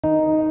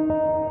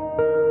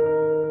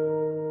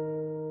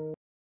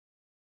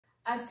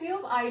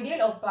Assume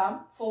ideal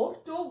op-amp for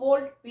 2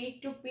 volt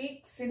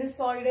peak-to-peak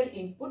sinusoidal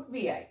input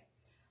Vi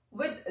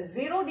with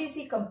 0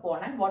 DC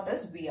component. What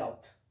is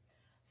Vout?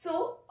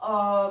 So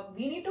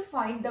we need to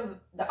find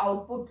the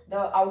output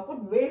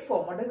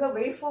waveform. What is the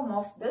waveform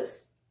of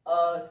this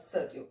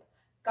circuit?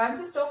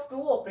 Consists of 2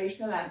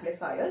 operational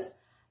amplifiers,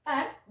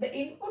 and the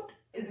input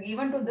is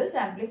given to this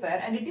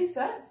amplifier, and it is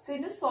a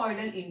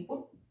sinusoidal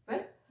input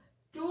with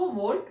 2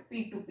 volt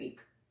peak to peak.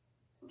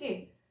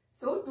 Okay,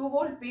 so 2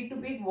 volt peak to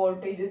peak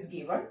voltage is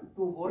given,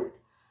 2 volt.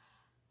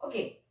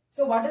 Okay,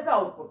 so what is the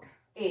output?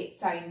 A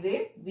sine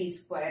wave, B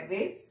square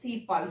wave,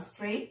 C pulse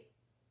train,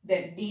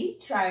 then D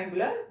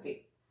triangular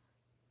wave.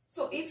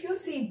 So if you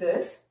see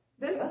this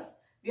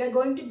we are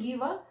going to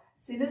give a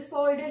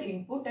sinusoidal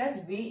input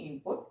as V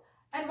input.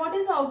 And what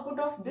is the output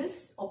of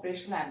this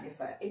operational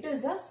amplifier? It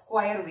is a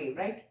square wave,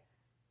 right?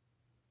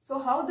 So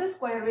how this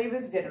square wave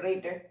is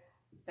generated?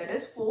 That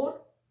is,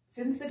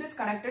 since it is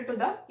connected to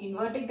the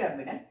inverting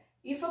terminal,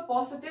 if a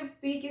positive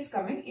peak is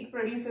coming, it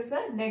produces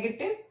a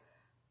negative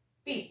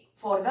peak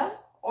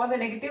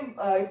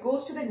it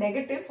goes to the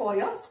negative for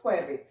your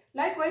square wave.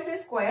 Likewise, a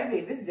square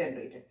wave is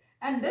generated,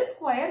 and this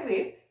square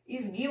wave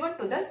is given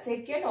to the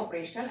second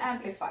operational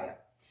amplifier,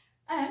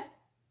 and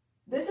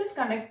this is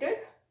connected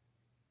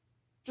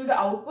to the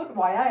output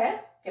via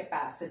a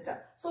capacitor.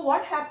 So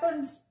what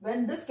happens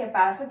when this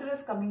capacitor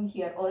is coming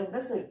here or in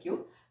the circuit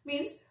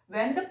means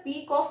when the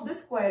peak of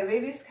this square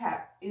wave is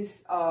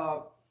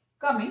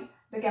coming,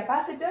 the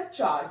capacitor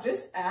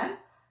charges, and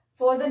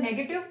for the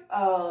negative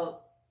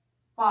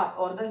path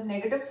or the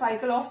negative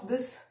cycle of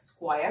this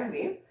square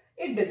wave,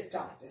 it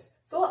discharges.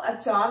 So a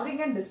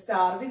charging and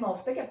discharging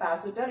of the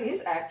capacitor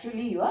is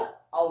actually your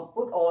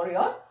output or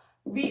your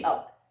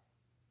Vout.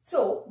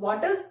 So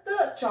what is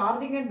the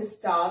charging and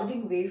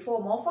discharging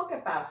waveform of a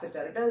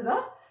capacitor? It is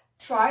a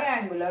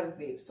triangular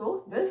wave.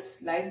 So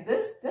this, like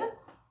this, the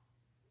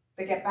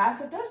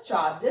capacitor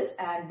charges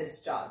and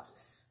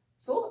discharges.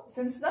 So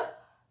since the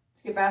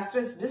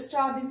capacitor is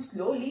discharging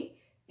slowly,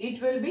 it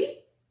will be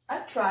a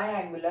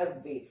triangular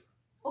wave.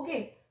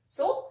 Okay,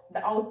 so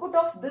the output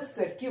of this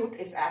circuit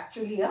is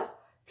actually a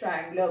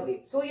triangular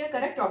wave. So your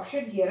correct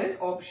option here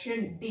is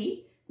option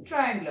D,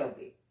 triangular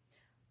wave.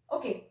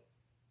 Okay,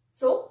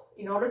 so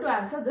in order to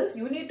answer this,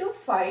 you need to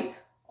find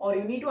or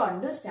you need to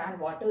understand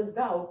what is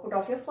the output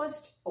of your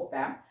first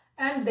op-amp,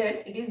 and then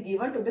it is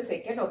given to the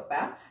second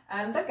op-amp,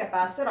 and the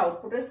capacitor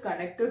output is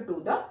connected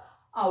to the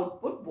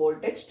output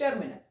voltage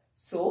terminal.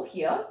 So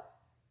here,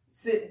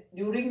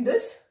 during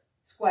this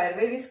square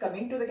wave is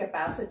coming to the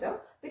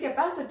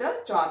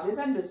capacitor charges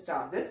and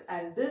discharges,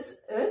 and this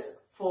is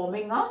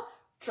forming a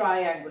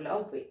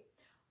triangular wave.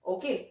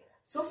 Okay,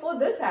 so for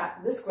this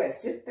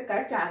question, the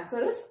correct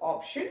answer is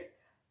option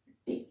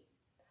D.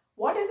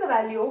 What is the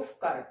value of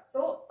current?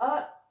 So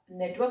a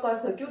network or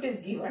circuit is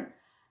given,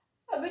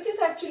 which is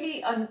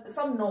actually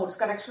some nodes,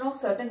 connection of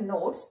certain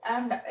nodes,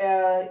 and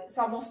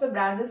some of the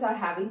branches are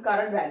having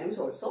current values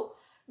also.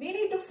 We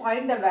need to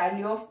find the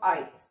value of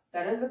I,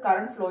 that is the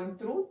current flowing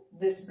through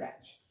this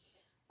branch.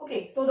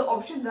 Okay, so the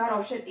options are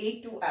option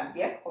A 2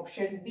 ampere,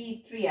 option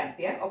B 3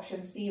 ampere,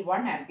 option C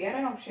 1 ampere,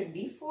 and option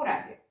D 4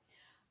 ampere.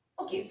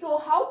 Okay, so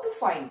how to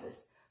find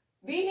this?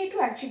 We need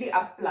to actually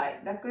apply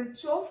the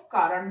Kirchhoff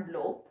current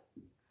law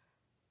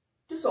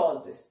to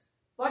solve this.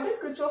 What is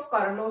Kirchhoff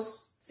current law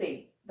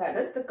saying? That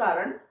is, the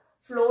current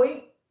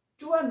flowing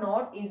to a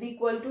node is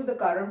equal to the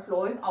current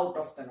flowing out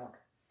of the node.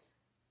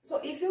 So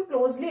if you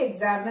closely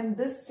examine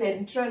this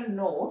central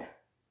node,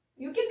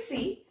 you can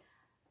see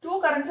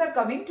 2 currents are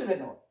coming to the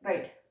node,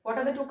 right? What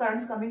are the 2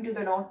 currents coming to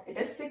the node? It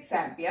is 6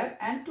 ampere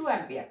and 2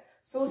 ampere.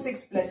 So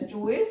 6 plus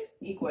 2 is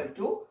equal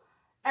to,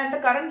 and the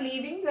current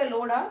leaving the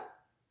node are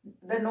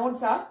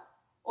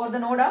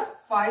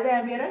 5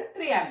 ampere and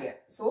 3 ampere.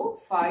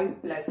 So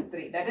 5 plus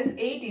 3, that is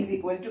 8 is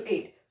equal to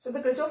 8. So the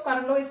Kirchhoff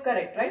current law is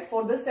correct, right,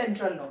 for the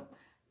central node.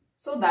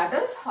 So that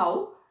is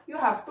how you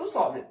have to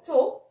solve it.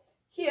 So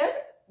here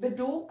the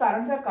 2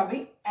 currents are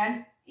coming,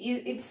 and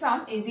its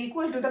sum is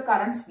equal to the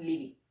currents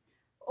leaving.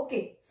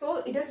 Okay, so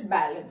it is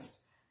balanced.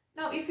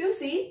 Now if you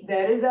see,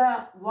 there is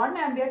a 1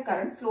 ampere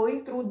current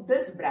flowing through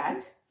this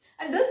branch,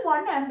 and this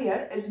 1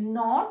 ampere is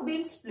not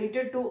being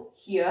splitted to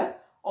here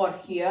or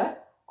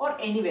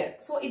anywhere.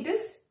 So it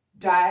is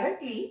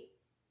directly,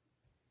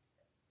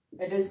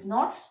 it is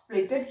not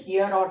splitted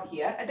here or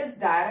here, it is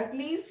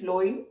directly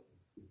flowing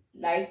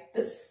like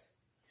this.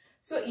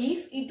 So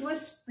if it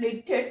was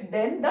splitted,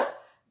 then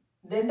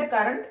the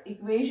current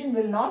equation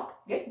will not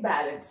get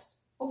balanced.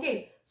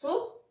 Okay,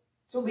 so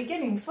we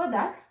can infer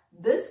that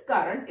this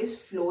current is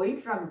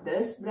flowing from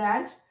this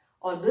branch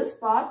or this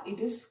path, it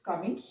is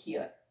coming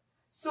here.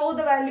 So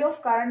the value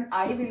of current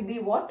I will be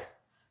what?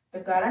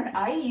 The current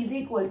I is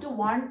equal to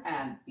 1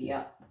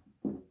 ampere.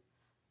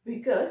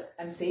 Because,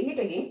 I am saying it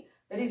again,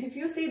 that is, if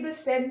you see the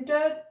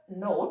center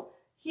node,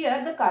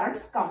 here the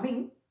currents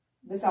coming,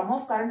 the sum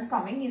of currents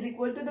coming is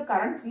equal to the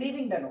currents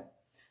leaving the node.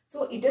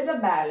 So it is a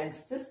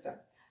balanced system.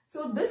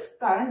 So this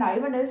current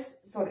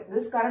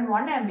this current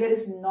 1 ampere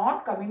is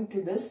not coming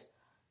to this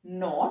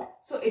not.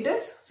 So it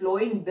is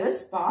flowing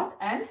this path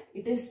and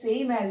it is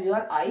same as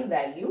your I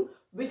value,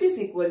 which is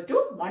equal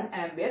to 1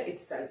 ampere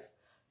itself.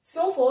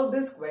 So for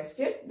this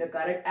question, the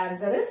correct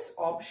answer is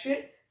option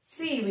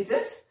C, which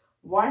is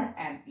 1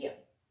 ampere.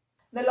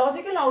 The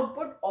logical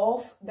output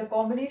of the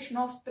combination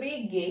of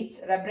 3 gates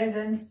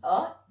represents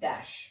a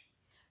dash.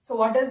 So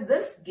what is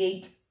this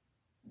gate?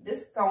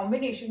 This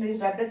combination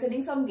is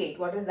representing some gate.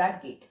 What is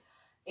that gate?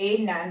 A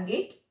NAND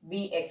gate,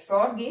 B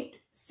XOR gate,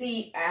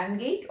 C AND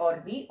gate,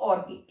 or D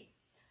OR gate.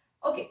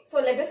 Okay, so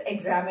let us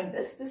examine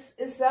this. This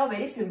is a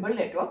very simple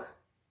network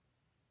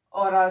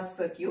or a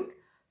circuit.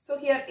 So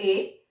here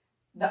A,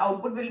 the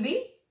output will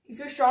be, if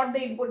you short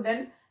the input,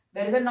 then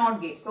there is a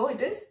NOT gate. So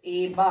it is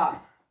A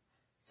bar.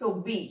 So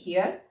B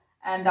here,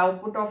 and the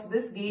output of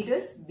this gate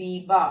is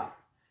B bar.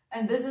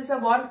 And this is a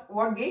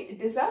what gate?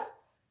 It is a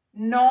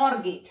NOR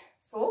gate.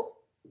 So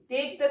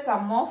take the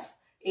sum of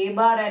A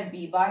bar and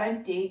B bar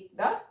and take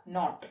the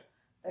NOT.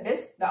 That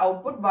is, the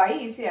output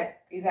Y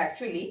is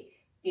actually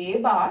A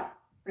bar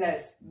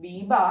plus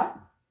B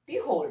bar the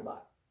whole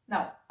bar.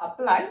 Now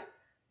apply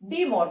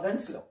De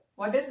Morgan's law.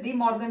 What is De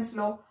Morgan's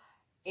law?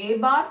 A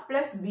bar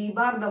plus B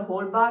bar the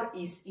whole bar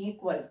is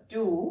equal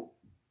to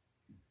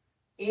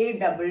A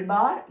double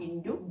bar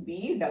into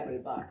B double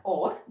bar,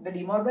 or the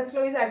De Morgan's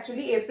law is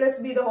actually A plus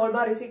B the whole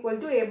bar is equal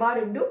to A bar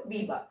into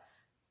B bar.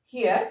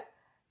 Here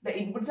the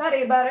inputs are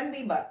A bar and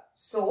B bar.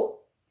 So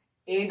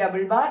A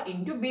double bar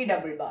into B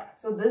double bar.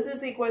 So this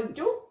is equal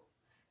to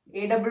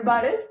A double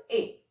bar is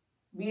A,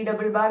 B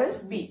double bar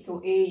is B.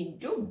 So A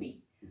into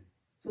B.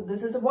 So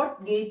this is a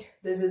what gate?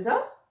 This is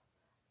a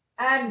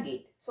AND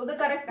gate. So the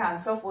correct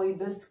answer for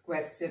this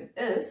question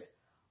is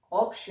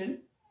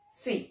option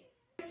C.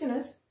 Question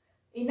is,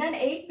 in an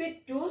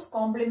 8-bit 2's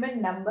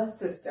complement number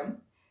system,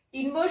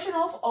 inversion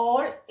of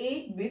all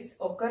 8 bits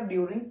occur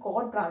during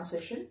code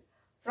transition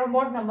from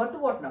what number to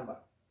what number?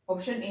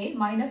 Option A,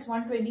 minus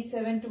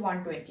 127 to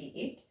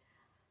 128.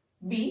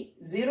 B,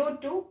 0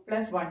 to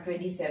plus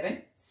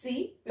 127.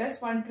 C,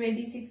 plus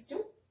 126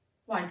 to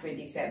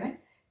 127.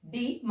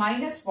 D,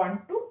 minus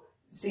 1 to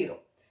 0.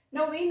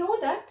 Now we know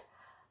that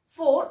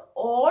for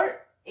all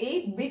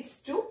 8 bits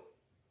to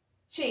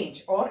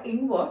change or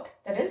invert,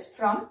 that is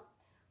from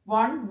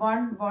 1,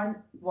 1, 1,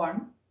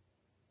 1,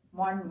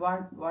 1,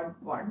 1, 1,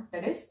 1,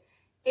 that is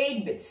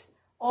 8 bits.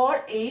 All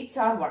 8s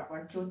are what?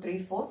 1, 2, 3,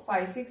 4,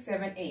 5, 6,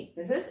 7, 8.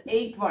 This is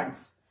 8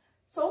 ones.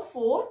 So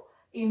for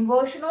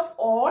inversion of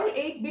all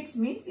 8 bits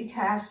means it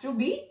has to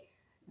be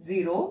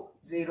 0,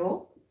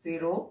 0,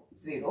 0,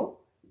 0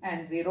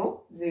 and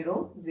 0,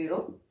 0,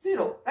 0,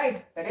 0.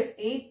 Right? That is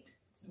 8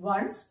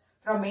 ones,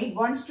 from 8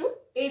 ones to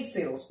 8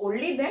 zeros.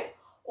 Only then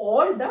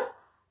all the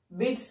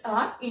bits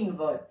are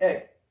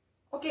inverted.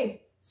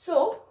 Okay.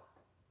 So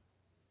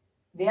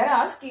they are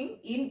asking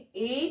in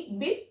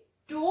 8-bit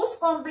 2's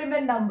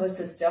complement number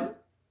system,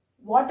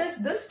 what is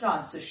this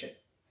transition?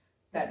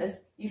 That is,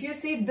 if you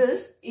see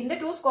this, in the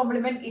 2's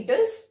complement, it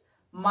is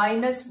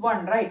minus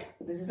 1, right?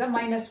 This is a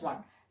minus 1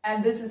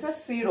 and this is a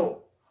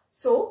 0.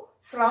 So,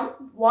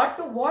 from what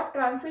to what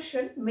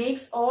transition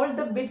makes all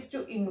the bits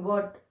to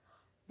invert?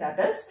 That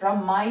is,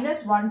 from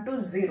minus 1 to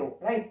 0,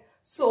 right?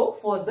 So,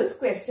 for this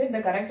question,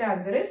 the correct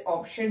answer is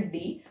option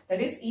D.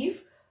 That is,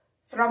 if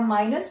from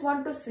minus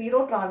 1 to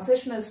 0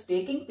 transition is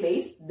taking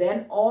place,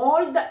 then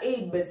all the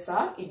 8 bits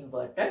are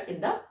inverted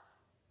in the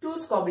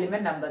 2's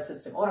complement number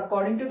system, or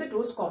according to the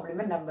 2's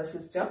complement number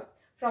system,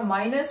 from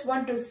minus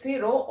 1 to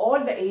 0,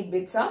 all the 8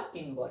 bits are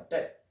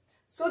inverted.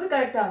 So the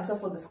correct answer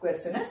for this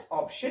question is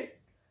option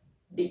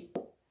D.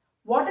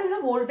 What is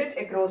the voltage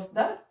across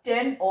the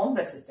 10 ohm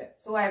resistor?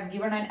 So I have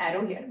given an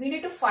arrow here. We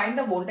need to find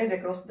the voltage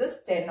across this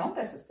 10 ohm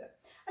resistor.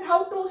 And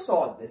how to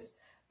solve this?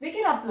 We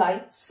can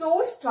apply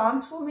source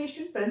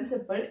transformation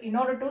principle in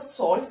order to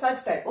solve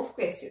such type of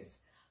questions.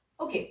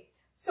 Okay,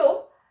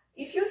 so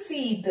if you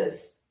see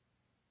this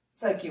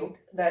circuit,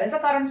 there is a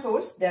current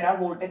source, there are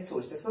voltage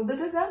sources. So this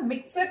is a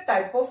mixed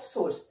type of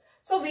source.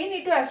 So we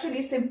need to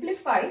actually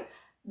simplify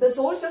the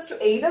sources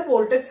to either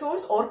voltage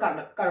source or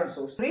current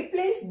source.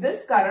 Replace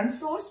this current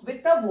source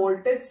with a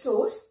voltage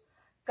source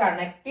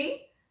connecting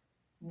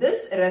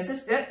this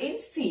resistor in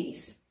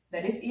series.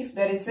 That is, if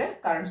there is a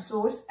current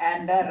source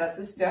and a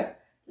resistor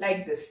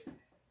like this,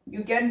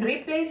 you can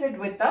replace it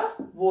with a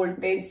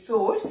voltage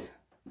source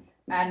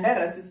and a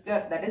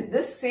resistor, that is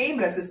this same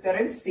resistor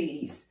in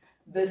series.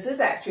 This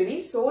is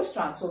actually source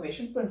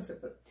transformation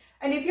principle.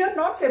 And if you are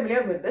not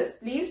familiar with this,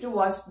 please do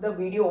watch the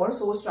video on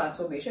source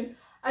transformation.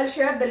 I'll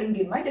share the link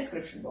in my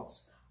description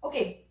box.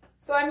 Okay,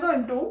 so I'm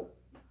going to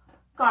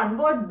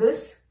convert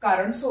this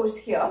current source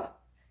here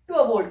to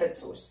a voltage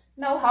source.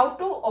 Now, how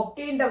to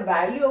obtain the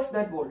value of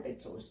that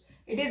voltage source?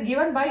 It is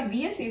given by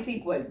Vs is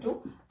equal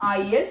to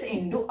Is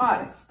into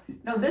Rs.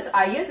 Now, this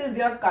Is is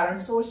your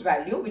current source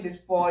value, which is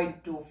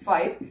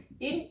 0.25,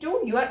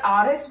 into your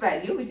Rs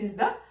value, which is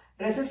the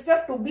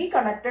resistor to be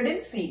connected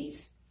in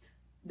series.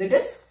 That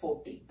is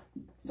 40.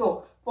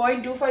 So,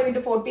 0.25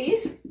 into 40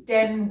 is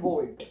 10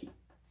 volt.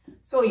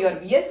 So, your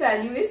Vs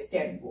value is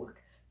 10 volt.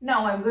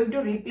 Now, I am going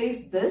to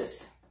replace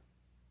this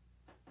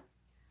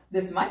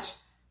much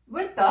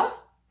with a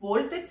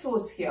voltage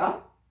source here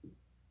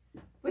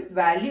with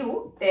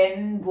value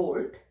 10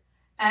 volt,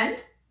 and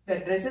the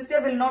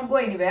resistor will not go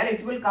anywhere.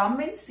 It will come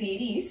in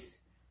series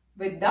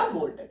with the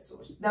voltage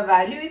source. The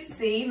value is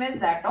same as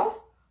that of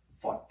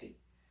 40.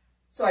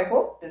 So I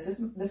hope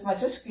this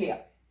much is clear.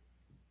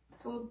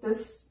 So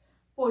this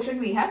portion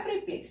we have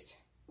replaced.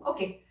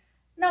 Okay.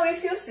 Now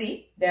if you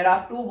see, there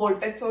are two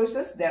voltage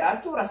sources, there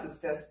are two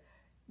resistors.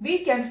 We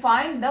can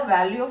find the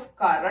value of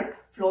current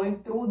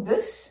flowing through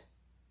this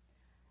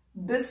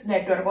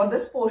network or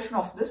this portion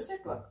of this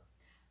network.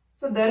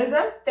 So there is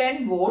a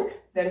 10 volt,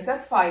 there is a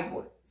 5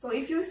 volt. So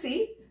if you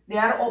see, they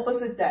are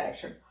opposite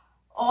direction,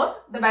 or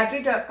the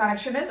battery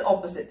connection is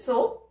opposite.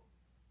 So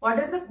what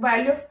is the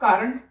value of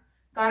current?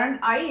 Current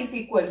I is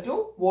equal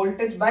to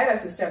voltage by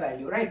resistor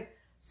value, right?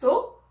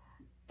 So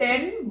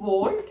 10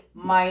 volt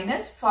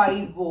minus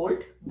 5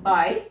 volt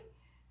by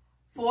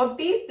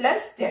 40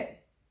 plus 10,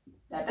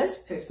 that is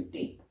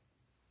 50.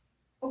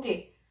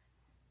 Okay.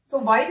 So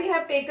why we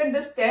have taken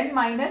this 10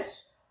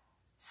 minus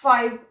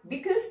 5?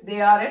 Because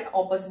they are in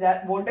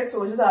opposite, voltage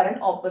sources are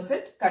in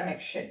opposite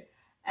connection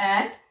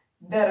and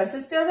the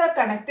resistors are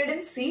connected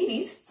in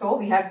series. So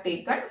we have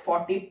taken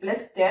 40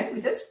 plus 10,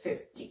 which is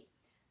 50.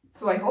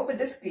 So I hope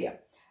it is clear.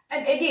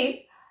 And again,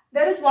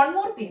 there is one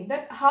more thing,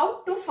 that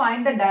how to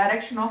find the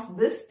direction of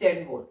this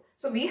 10 volt.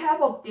 So we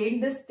have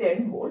obtained this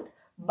 10 volt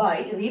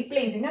by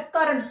replacing a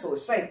current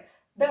source, right?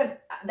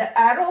 The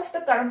arrow of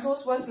the current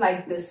source was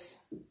like this,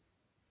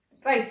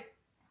 right?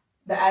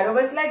 The arrow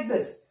was like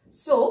this.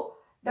 So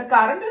the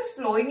current is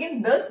flowing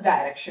in this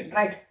direction,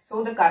 right?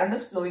 So the current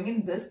is flowing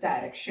in this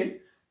direction.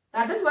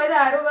 That is why the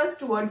arrow was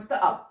towards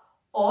the up.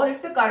 Or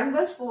if the current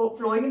was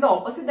flowing in the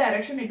opposite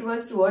direction, it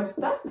was towards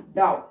the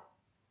down.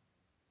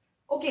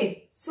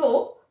 Okay,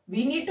 so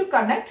we need to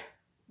connect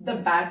the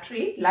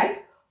battery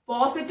like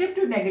positive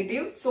to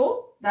negative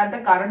so that the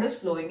current is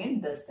flowing in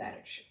this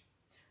direction.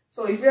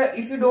 So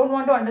if you don't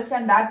want to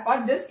understand that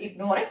part, just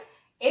ignore it.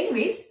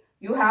 Anyways,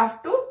 you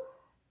have to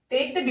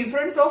take the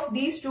difference of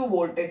these two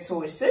voltage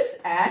sources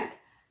and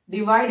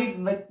divide it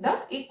with the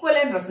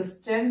equivalent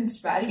resistance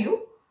value,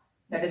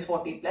 that is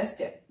 40 plus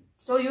 10.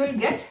 So you will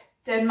get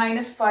 10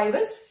 minus 5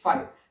 is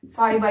 5.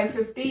 5 by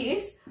 50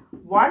 is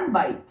 1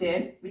 by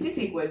 10, which is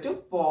equal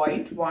to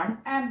 0.1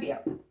 ampere.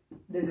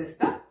 This is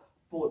the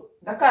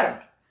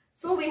current.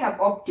 So we have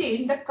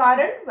obtained the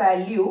current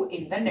value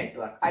in the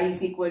network. I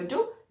is equal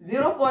to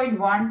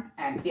 0.1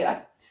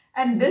 ampere.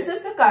 And this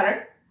is the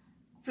current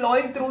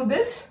flowing through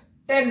this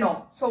 10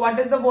 ohm. So what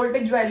is the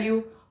voltage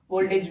value?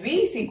 Voltage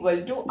V is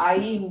equal to I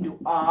into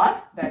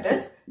R, that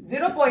is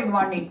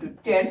 0.1 into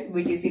 10,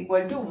 which is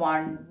equal to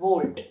 1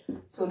 volt.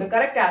 So the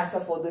correct answer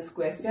for this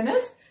question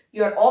is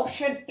your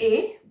option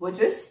A,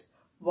 which is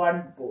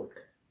 1 volt.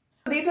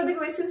 So these are the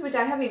questions which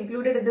I have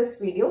included in this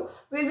video.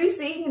 We'll be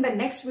seeing in the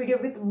next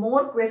video with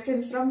more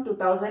questions from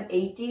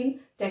 2018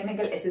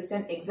 Technical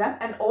Assistant exam,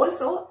 and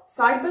also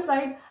side by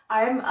side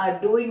I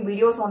am doing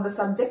videos on the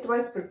subject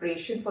wise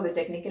preparation for the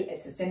Technical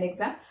Assistant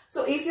exam.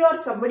 So if you are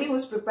somebody who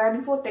is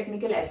preparing for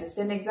Technical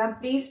Assistant exam,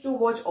 please do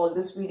watch all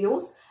these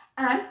videos,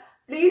 and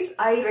please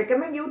I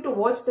recommend you to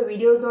watch the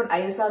videos on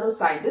ISRO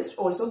Scientist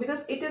also,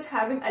 because it is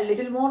having a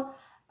little more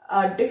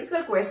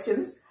difficult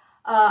questions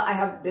I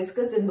have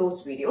discussed in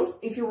those videos.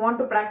 If you want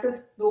to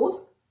practice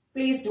those,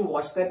 please do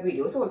watch that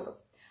videos also.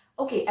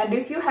 Okay, and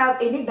if you have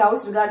any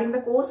doubts regarding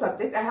the core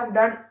subject, I have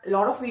done a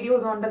lot of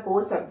videos on the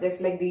core subjects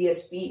like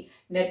DSP,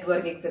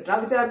 network, etc.,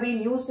 which are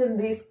being used in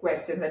these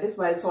questions, that is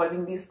while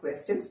solving these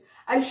questions.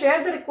 I'll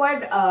share the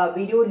required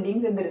video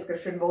links in the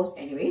description box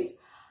anyways.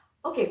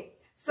 Okay,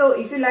 so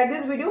if you like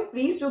this video,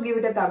 please do give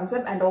it a thumbs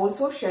up and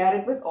also share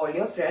it with all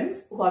your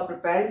friends who are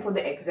preparing for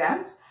the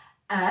exams.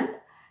 And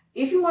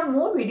if you want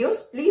more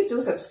videos, please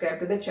do subscribe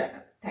to the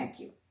channel.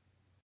 Thank you.